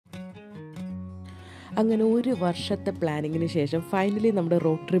അങ്ങനെ ഒരു വർഷത്തെ പ്ലാനിങ്ങിന് ശേഷം ഫൈനലി നമ്മുടെ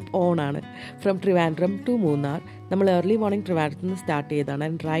റോഡ് ട്രിപ്പ് ഓൺ ആണ്. From Trivandrum to Munnar. നമ്മൾ ഏർലി മോർണിംഗ് ട്രിവാൻഡ്രത്തിൽ നിന്ന് സ്റ്റാർട്ട് ചെയ്തതാണ്.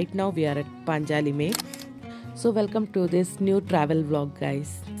 And right now we R at Panchalimedu. So welcome to this new travel vlog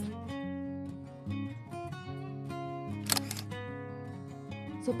guys.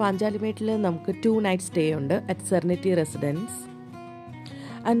 So പാഞ്ചാലിമേട്ടിൽ നമുക്ക് 2 night സ്റ്റേ ഉണ്ട് അറ്റ് സെറനിറ്റി റെസിഡൻസ്.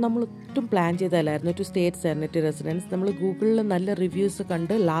 ആൻഡ് നമ്മൾ ഒട്ടും plan ചെയ്തല്ലായിരുന്നു to stay at serenity residence. നമ്മൾ ഗൂഗിളിൽ നല്ല റിവ്യൂസ്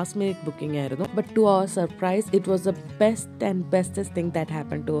കണ്ട് ലാസ്റ്റ് മിനിറ്റ് ബുക്കിംഗ് ആയിരുന്നു. But to our surprise it was the bestest thing that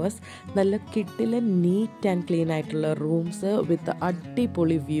happen to us. നല്ല കിഡിലെ നീറ്റ് ആൻഡ് ക്ലീൻ ആയിട്ടുള്ള റൂംസ് വിത്ത്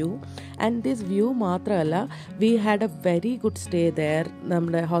അടിപൊളി വ്യൂ. ആൻഡ് ദിസ് വ്യൂ മാത്രമല്ല, we had A very good stay there.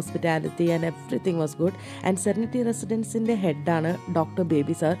 നമ്മുടെ hospitality and everything was good. And serenity റെസിഡൻസിൻ്റെ ഹെഡാണ് doctor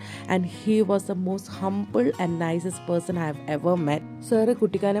baby sir. And he was the most humble and nicest person I have ever met. Sir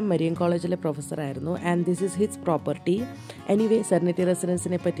Kuttikkanam Marian കോളേജിലെ പ്രൊഫസറായിരുന്നു. And this is his property. Anyway serenity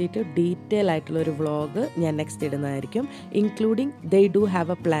റെസിഡൻസിനെ പറ്റിയിട്ട് detail ആയിട്ടുള്ളൊരു vlog ഞാൻ next ഇടുന്നതായിരിക്കും, including they do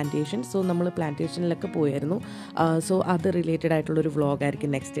have A plantation. So നമ്മൾ പ്ലാന്റേഷനിലൊക്കെ പോയായിരുന്നു. So അത് related ആയിട്ടുള്ളൊരു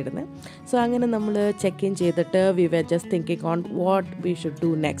വ്ളോഗായിരിക്കും next ഇടുന്നത്. സോ അങ്ങനെ നമ്മൾ ചെക്ക് ഇൻ ചെയ്തിട്ട് we were just thinking on what we should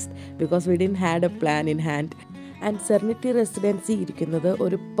do next because we didn't had A plan in hand. And serenity residency ഇരിക്കുന്നത്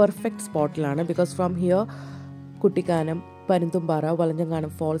ഒരു perfect സ്പോട്ടിലാണ്. Because from here Kuttikkanam, Parunthumpara,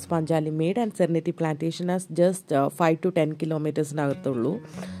 വളഞ്ഞങ്ങാനം false, Panchalimedu and serenity plantation as just 5 to 10 കിലോമീറ്റേഴ്സിനകത്തുള്ളൂ.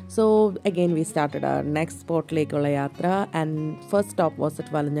 So again we started our next സ്പോട്ടിലേക്കുള്ള യാത്ര. And first stop was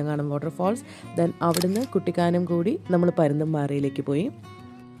at വളഞ്ഞങ്ങാനം waterfalls. Then അവിടുന്ന് കുട്ടിക്കാനം കൂടി നമ്മൾ പരുന്തുംപാറയിലേക്ക് പോയി.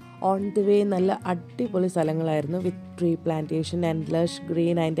 On the way നല്ല അടിപൊളി സ്ഥലങ്ങളായിരുന്നു വിത്ത് tree plantation and Lush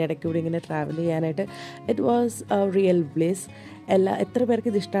green. അതിൻ്റെ ഇടയ്ക്ക് കൂടി ഇങ്ങനെ ട്രാവൽ ചെയ്യാനായിട്ട് it was A real bliss. എത്ര പേർക്ക്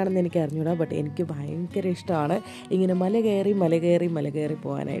ഇത് ഇഷ്ടമാണെന്ന് എനിക്ക് അറിഞ്ഞൂടാ, ബട്ട് എനിക്ക് ഭയങ്കര ഇഷ്ടമാണ് ഇങ്ങനെ മല കയറി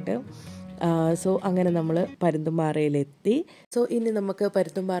പോകാനായിട്ട്. സോ അങ്ങനെ നമ്മൾ പരുന്തുംപാറയിലെത്തി. സോ ഇനി നമുക്ക്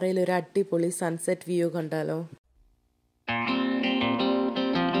പരുന്തുംപാറയിൽ ഒരു അടിപൊളി സൺസെറ്റ് വ്യൂ കണ്ടാലോ.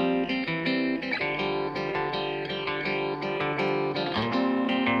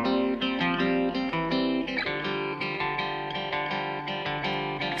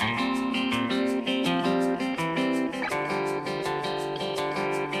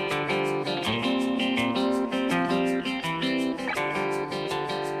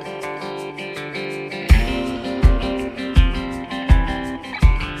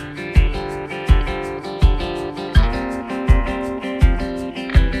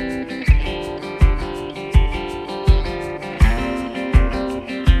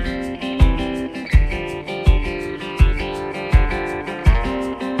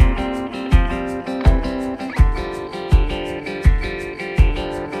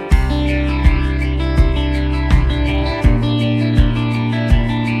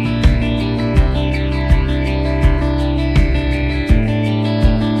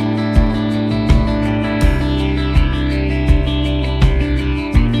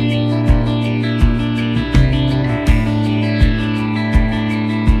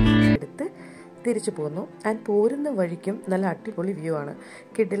 തിരിച്ചു പോന്നു. ആൻഡ് പോരുന്ന വഴിക്കും നല്ല അടിപൊളി വ്യൂ ആണ്.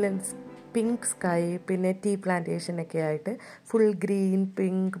 കിഡിലൻ പിങ്ക് സ്കൈ, പിന്നെ ടീ പ്ലാന്റേഷനൊക്കെ ആയിട്ട് ഫുൾ ഗ്രീൻ,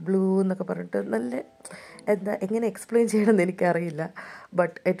 പിങ്ക്, ബ്ലൂ എന്നൊക്കെ പറഞ്ഞിട്ട് നല്ല എങ്ങനെ എക്സ്പ്ലെയിൻ ചെയ്യണമെന്ന് എനിക്കറിയില്ല.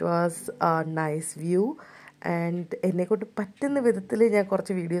 But it was A nice view. And എന്നെക്കൊണ്ട് പറ്റുന്ന വിധത്തിൽ ഞാൻ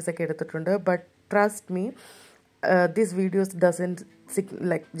കുറച്ച് വീഡിയോസൊക്കെ എടുത്തിട്ടുണ്ട്. But trust me, this videos doesn't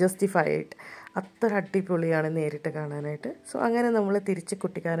justify it. അത്ര അടിപൊളിയാണ് നേരിട്ട് കാണാനായിട്ട്. സോ അങ്ങനെ നമ്മൾ തിരിച്ച്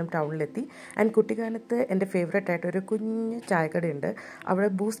കുട്ടിക്കാനം ടൗണിലെത്തി. ആൻഡ് കുട്ടിക്കാനത്ത് എൻ്റെ ഫേവറേറ്റ് ആയിട്ട് ഒരു കുഞ്ഞ് ചായക്കടയുണ്ട്. അവിടെ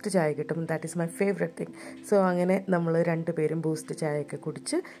ബൂസ്റ്റ് ചായ കിട്ടും. That is my favourite thing. So അങ്ങനെ നമ്മൾ 2 പേരും ബൂസ്റ്റ് ചായയൊക്കെ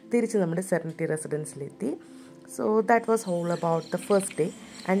കുടിച്ച് തിരിച്ച് നമ്മുടെ serenity റെസിഡൻസിലെത്തി. So that was all about the first day.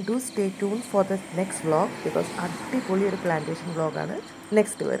 And do stay tuned for the next vlog because അടിപൊളി ഒരു പ്ലാന്റേഷൻ വ്ളോഗാണ്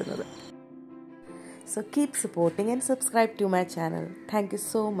നെക്സ്റ്റ് വരുന്നത്. So keep supporting and subscribe to my channel. Thank you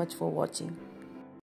so much for watching.